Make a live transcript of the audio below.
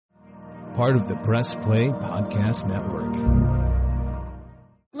part of the Press Play Podcast Network.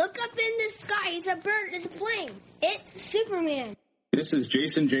 Look up in the sky. It's a bird. It's a plane. It's Superman. This is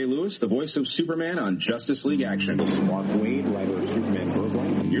Jason J. Lewis, the voice of Superman on Justice League Action. This is Mark Wade, writer of Superman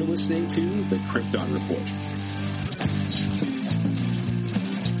Birthright, and you're listening to the Krypton Report.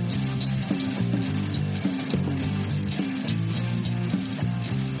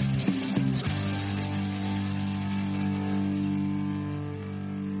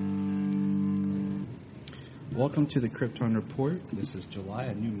 Welcome to the Krypton Report. This is July,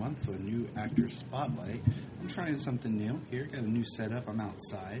 a new month, so a new actor spotlight. I'm trying something new here. Got a new setup. I'm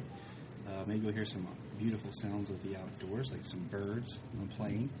outside. Maybe you'll hear some beautiful sounds of the outdoors, like some birds on a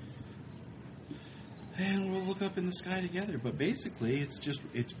plane. And we'll look up in the sky together. But basically,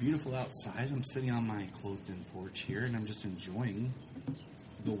 it's beautiful outside. I'm sitting on my closed-in porch here, and I'm just enjoying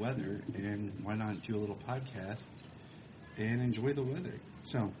the weather. And why not do a little podcast and enjoy the weather?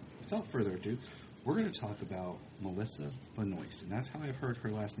 So, without further ado, we're going to talk about Melissa Benoist, and that's how I've heard her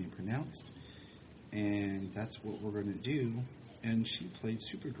last name pronounced, and that's what we're going to do. And she played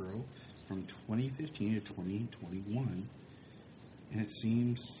Supergirl from 2015 to 2021, and it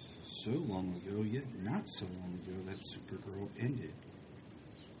seems so long ago, yet not so long ago, that Supergirl ended.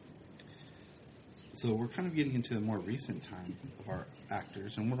 So we're kind of getting into the more recent time of our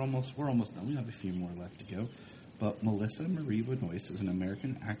actors, and we're almost done. We have a few more left to go. But Melissa Marie Benoist is an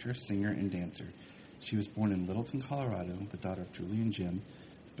American actress, singer, and dancer. She was born in Littleton, Colorado, the daughter of Julie and Jim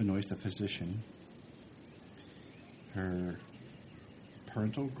Benoist, a physician. Her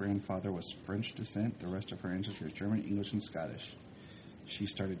parental grandfather was French descent. The rest of her ancestry is German, English, and Scottish. She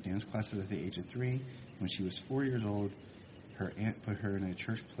started dance classes at the age of 3. When she was 4 years old, her aunt put her in a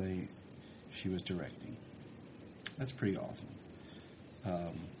church play she was directing. That's pretty awesome.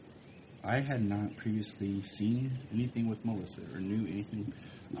 I had not previously seen anything with Melissa or knew anything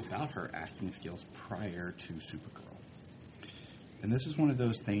about her acting skills prior to Supergirl. And this is one of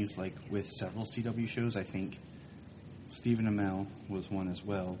those things, like with several CW shows. I think Stephen Amell was one as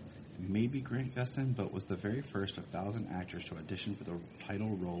well. Maybe Grant Gustin, but was the very first of 1,000 actors to audition for the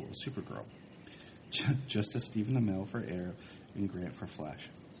title role of Supergirl. Just as Stephen Amell for Arrow and Grant for Flash.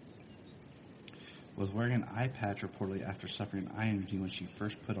 Was wearing an eye patch reportedly after suffering an eye injury when she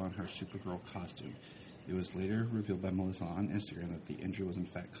first put on her Supergirl costume. It was later revealed by Melissa on Instagram that the injury was in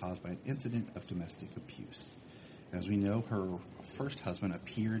fact caused by an incident of domestic abuse. As we know, her first husband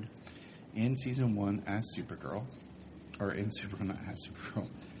appeared in season 1 as Supergirl, or in Supergirl, not as Supergirl,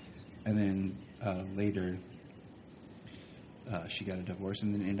 and then later she got a divorce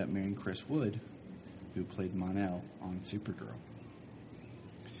and then ended up marrying Chris Wood, who played Mon-El on Supergirl.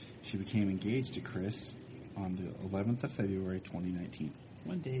 She became engaged to Chris on the 11th of February 2019,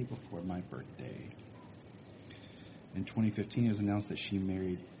 one day before my birthday. In 2015, it was announced that she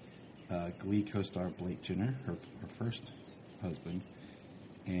married Glee co-star Blake Jenner, her first husband,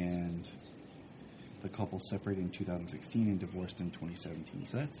 and the couple separated in 2016 and divorced in 2017.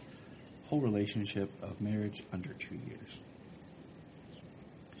 So that's a whole relationship of marriage under 2 years.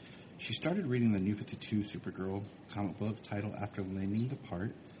 She started reading the New 52 Supergirl comic book title after landing the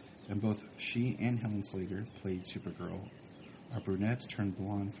part, and both she and Helen Slater played Supergirl. Our brunettes turned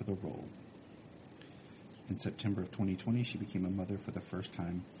blonde for the role. In September of 2020, she became a mother for the first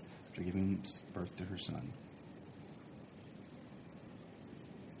time after giving birth to her son.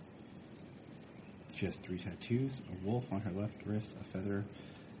 She has 3 tattoos, a wolf on her left wrist, a feather,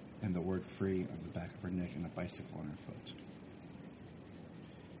 and the word free on the back of her neck, and a bicycle on her foot.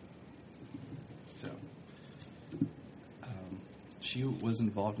 She was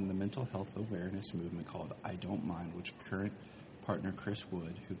involved in the mental health awareness movement called I Don't Mind, which current partner Chris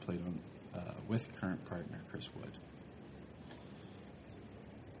Wood, who played on with current partner Chris Wood.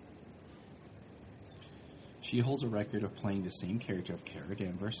 She holds a record of playing the same character of Kara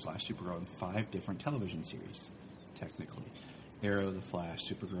Danvers / Supergirl in 5 different television series, technically. Arrow, The Flash,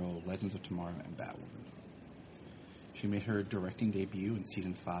 Supergirl, Legends of Tomorrow, and Batwoman. She made her directing debut in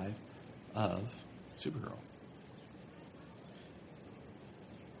season 5 of Supergirl.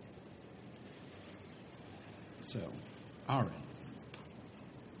 So, all right.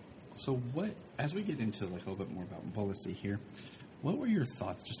 So as we get into a little bit more about Melissa here, what were your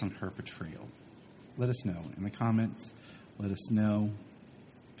thoughts just on her portrayal? Let us know in the comments. Let us know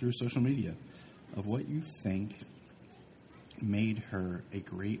through social media of what you think made her a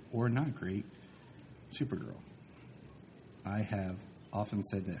great or not great Supergirl. I have often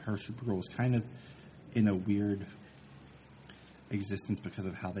said that her Supergirl was kind of in a weird existence because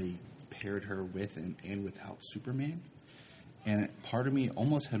of how they paired her with and without Superman. And part of me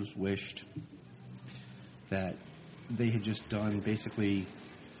almost has wished that they had just done basically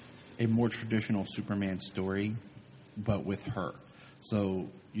a more traditional Superman story, but with her. So,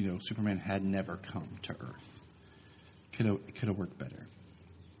 Superman had never come to Earth. It could have worked better.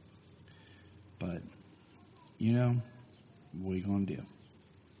 But, what you gonna do?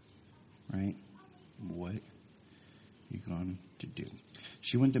 Right? What you going to do?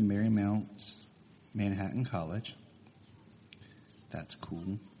 She went to Marymount Manhattan College. That's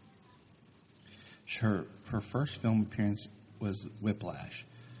cool. Her first film appearance was Whiplash,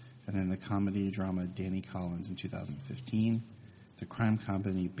 and then the comedy drama Danny Collins in 2015, the crime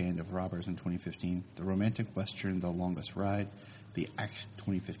comedy Band of Robbers in 2015, the romantic western The Longest Ride, the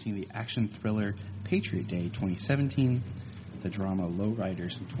action thriller Patriot Day 2017, the drama Low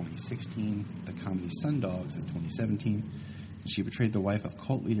Riders in 2016, the comedy Sundogs in 2017. She portrayed the wife of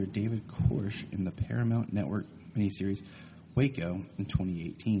cult leader David Koresh in the Paramount Network miniseries Waco in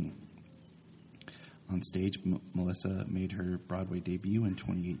 2018. On stage, Melissa made her Broadway debut in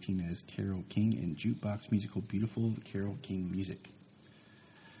 2018 as Carole King in jukebox musical Beautiful Carole King Music.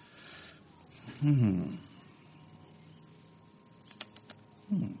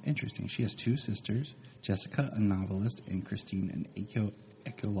 Interesting. She has two sisters, Jessica, a novelist, and Christine, an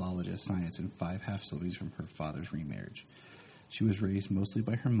echologist science, and 5 half-siblings from her father's remarriage. She was raised mostly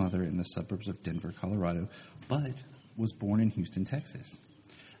by her mother in the suburbs of Denver, Colorado, but was born in Houston, Texas.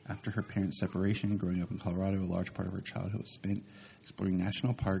 After her parents' separation, growing up in Colorado, a large part of her childhood was spent exploring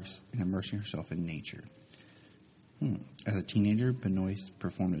national parks and immersing herself in nature. As a teenager, Benoist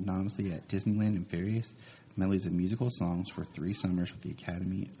performed anonymously at Disneyland and various medleys of musical songs for 3 summers with the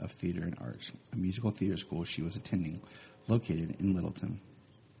Academy of Theater and Arts, a musical theater school she was attending, located in Littleton.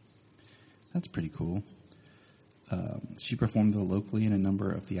 That's pretty cool. She performed locally in a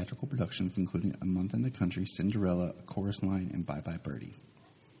number of theatrical productions, including A Month in the Country, Cinderella, A Chorus Line, and Bye Bye Birdie.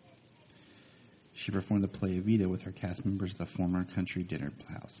 She performed the play Evita with her cast members at the former Country Dinner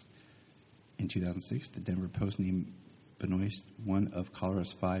House. In 2006, the Denver Post named Benoist one of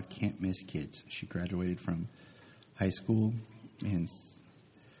Colorado's 5 can't-miss kids. She graduated from high school in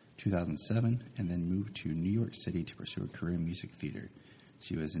 2007 and then moved to New York City to pursue a career in music theater.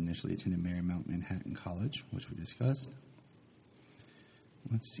 She was initially attending Marymount Manhattan College, which we discussed.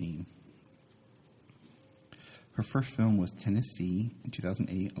 Let's see. Her first film was Tennessee in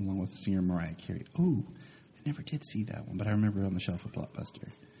 2008, along with singer Mariah Carey. Oh, I never did see that one, but I remember it on the shelf of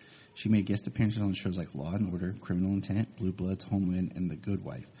Blockbuster. She made guest appearances on shows like Law & Order, Criminal Intent, Blue Bloods, Homeland, and The Good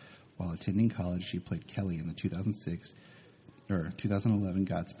Wife. While attending college, she played Kelly in the 2011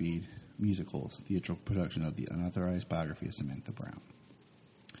 Godspeed musicals, theatrical production of the unauthorized biography of Samantha Brown.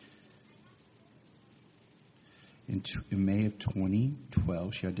 In May of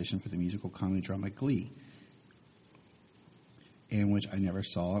 2012, she auditioned for the musical comedy drama Glee, and which I never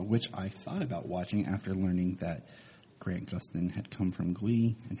saw, which I thought about watching after learning that Grant Gustin had come from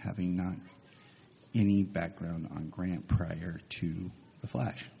Glee and having not any background on Grant prior to The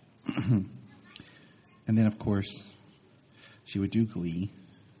Flash. And then, of course, she would do Glee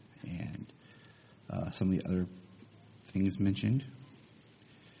and some of the other things mentioned.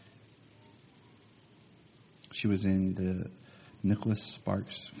 She was in the Nicholas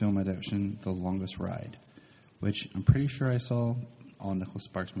Sparks film adaptation, The Longest Ride, which I'm pretty sure I saw. All Nicholas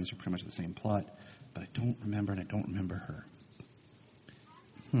Sparks movies are pretty much the same plot, but I don't remember, and I don't remember her.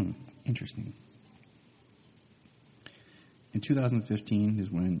 Interesting. In 2015 is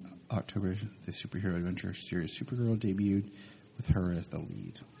when October, the superhero adventure series Supergirl debuted, with her as the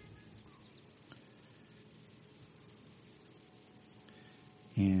lead.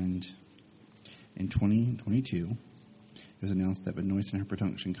 And in 2022, it was announced that Benoist and her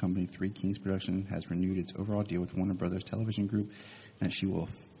production company, Three Kings Production, has renewed its overall deal with Warner Brothers Television Group, and that she will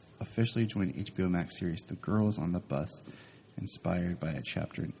officially join HBO Max series The Girls on the Bus, inspired by a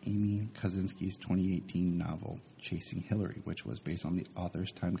chapter in Amy Kaczynski's 2018 novel, Chasing Hillary, which was based on the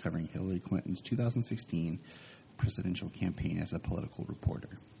author's time covering Hillary Clinton's 2016 presidential campaign as a political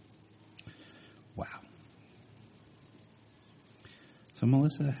reporter. Wow. So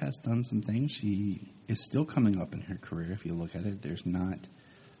Melissa has done some things. She is still coming up in her career. If you look at it, there's not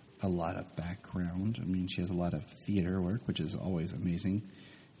a lot of background. I mean, she has a lot of theater work, which is always amazing.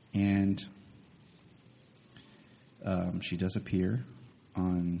 And she does appear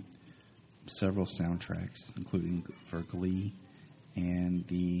on several soundtracks, including for Glee and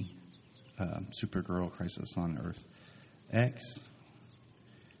the Supergirl Crisis on Earth X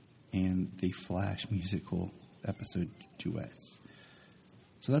and the Flash musical episode duets.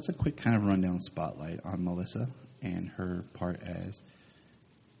 So that's a quick kind of rundown spotlight on Melissa and her part as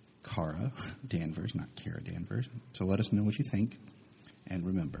Kara Danvers, not Kara Danvers. So let us know what you think. And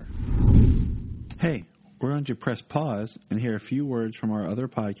remember, Hey, We're going to press pause and hear a few words from our other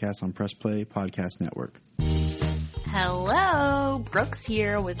podcasts on Press Play Podcast Network. Hello, Brooks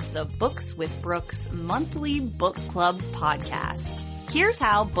here with the Books with Brooks monthly book club podcast. Here's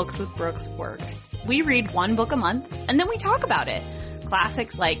how Books with Brooks works. We read one book a month and then we talk about it.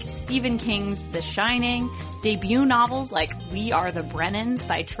 Classics like Stephen King's The Shining, debut novels like We Are the Brennans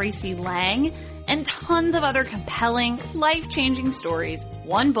by Tracy Lang, and tons of other compelling, life-changing stories,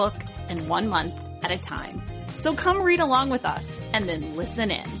 one book and 1 month at a time. So come read along with us and then listen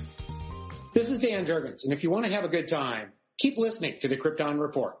in. This is Dan Jurgens, and if you want to have a good time, keep listening to the Krypton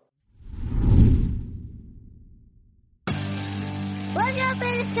Report. Look up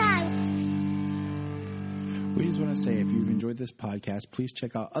in the sky. We just want to say, if you've enjoyed this podcast, please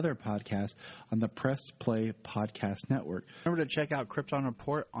check out other podcasts on the Press Play Podcast Network. Remember to check out Krypton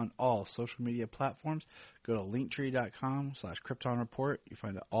Report on all social media platforms. Go to linktree.com/Krypton Report. You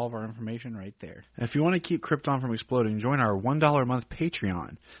find all of our information right there. And if you want to keep Krypton from exploding, join our $1 a month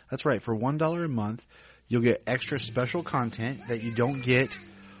Patreon. That's right. For $1 a month, you'll get extra special content that you don't get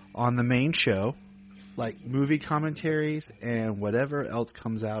on the main show, like movie commentaries and whatever else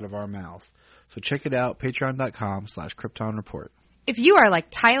comes out of our mouths. So check it out, patreon.com/Krypton Report. If you are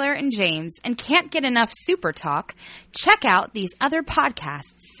like Tyler and James and can't get enough super talk, check out these other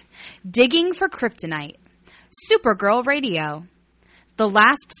podcasts. Digging for Kryptonite, Supergirl Radio, The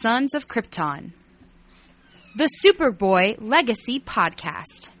Last Sons of Krypton, The Superboy Legacy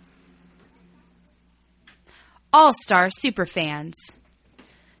Podcast, All-Star Superfans,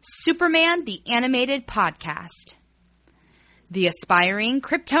 Superman the Animated Podcast, The Aspiring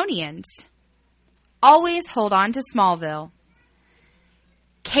Kryptonians, Always Hold On to Smallville,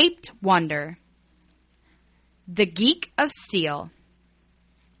 Caped Wonder, The Geek of Steel,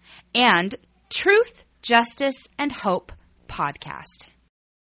 and Truth, Justice, and Hope Podcast.